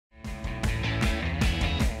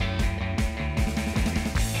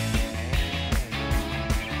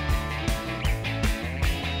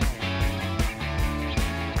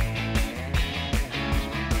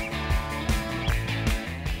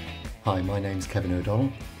Hi, my name's Kevin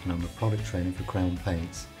O'Donnell and I'm a product trainer for Crown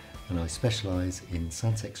Paints, and I specialise in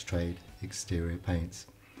Sandtex Trade exterior paints.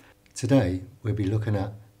 Today we'll be looking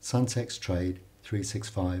at Sandtex Trade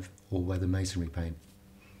 365 All Weather Masonry Paint.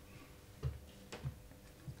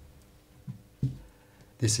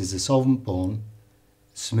 This is a solvent-borne,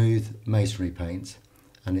 smooth masonry paint,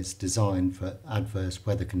 and it's designed for adverse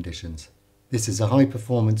weather conditions. This is a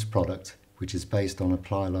high-performance product which is based on a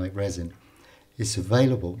Pliolite resin. It's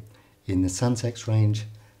available in the Sandtex range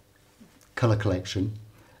colour collection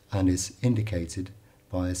and is indicated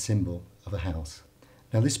by a symbol of a house.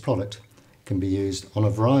 Now, this product can be used on a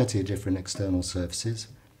variety of different external surfaces,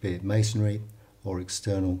 be it masonry or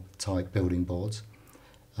external type building boards,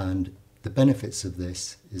 and the benefits of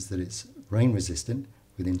this is that it's rain resistant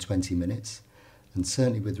within 20 minutes, and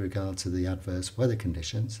certainly with regard to the adverse weather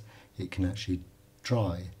conditions, it can actually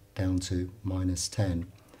dry down to -10.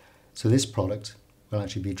 So this product will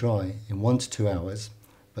actually be dry in 1 to 2 hours,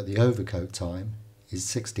 but the overcoat time is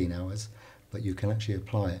 16 hours, but you can actually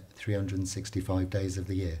apply it 365 days of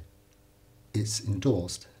the year. It's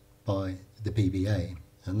endorsed by the BBA,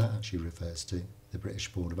 and that actually refers to the British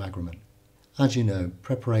Board of Agreement. As you know,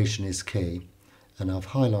 preparation is key, and I've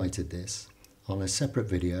highlighted this on a separate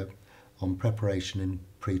video on preparation and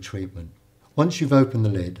pre-treatment. Once you've opened the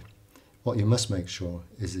lid, what you must make sure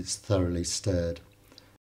is it's thoroughly stirred.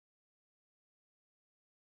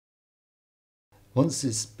 Once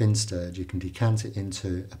it's been stirred, you can decant it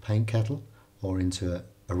into a paint kettle or into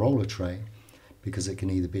a roller tray, because it can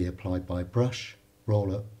either be applied by brush,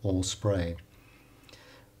 roller or spray.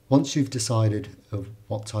 Once you've decided of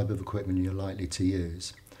what type of equipment you're likely to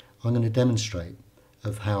use, I'm going to demonstrate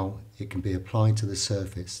of how it can be applied to the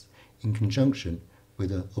surface in conjunction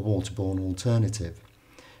with a waterborne alternative.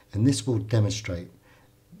 And this will demonstrate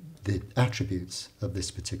the attributes of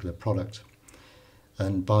this particular product.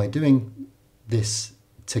 And by doing this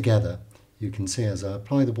together, you can see as I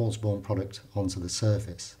apply the waterborne product onto the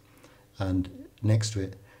surface and next to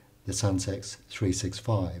it the Sandtex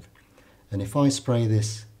 365, and if I spray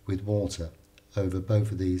this with water over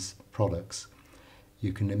both of these products,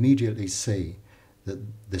 you can immediately see that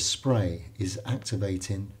the spray is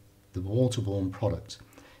activating the waterborne product,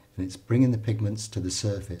 and it's bringing the pigments to the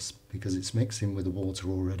surface because it's mixing with the water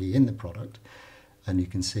already in the product, and you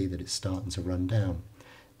can see that it's starting to run down.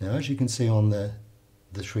 Now, as you can see on the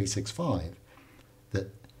 365, that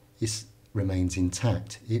it remains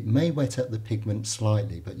intact. It may wet up the pigment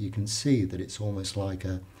slightly, but you can see that it's almost like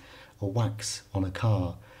a wax on a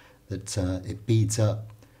car, that it beads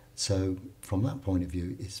up. So from that point of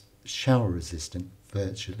view, it's shower resistant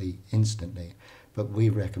virtually instantly, but we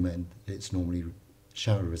recommend that it's normally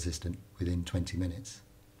shower resistant within 20 minutes.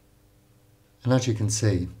 And as you can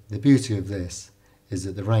see, the beauty of this is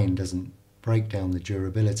that the rain doesn't break down the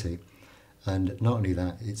durability, and not only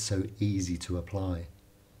that, it's so easy to apply.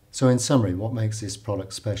 So in summary, what makes this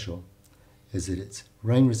product special is that it's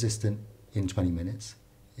rain resistant in 20 minutes,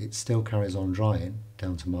 it still carries on drying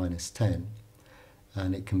down to -10,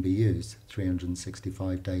 and it can be used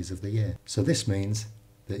 365 days of the year. So this means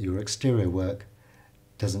that your exterior work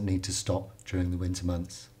doesn't need to stop during the winter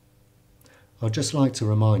months. I'd just like to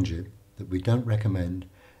remind you that we don't recommend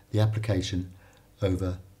the application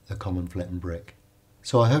over a common Fletton brick.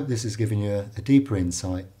 So I hope this has given you a deeper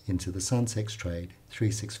insight into the Sandtex Trade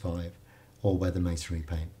 365 All Weather Masonry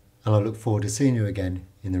Paint, and I look forward to seeing you again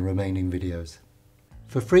in the remaining videos.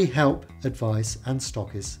 For free help, advice and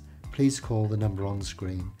stockists, please call the number on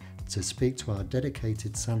screen to speak to our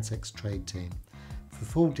dedicated Sandtex Trade team. For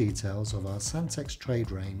full details of our Sandtex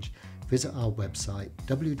Trade range, visit our website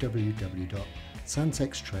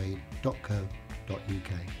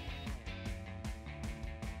www.sandtextrade.co.uk.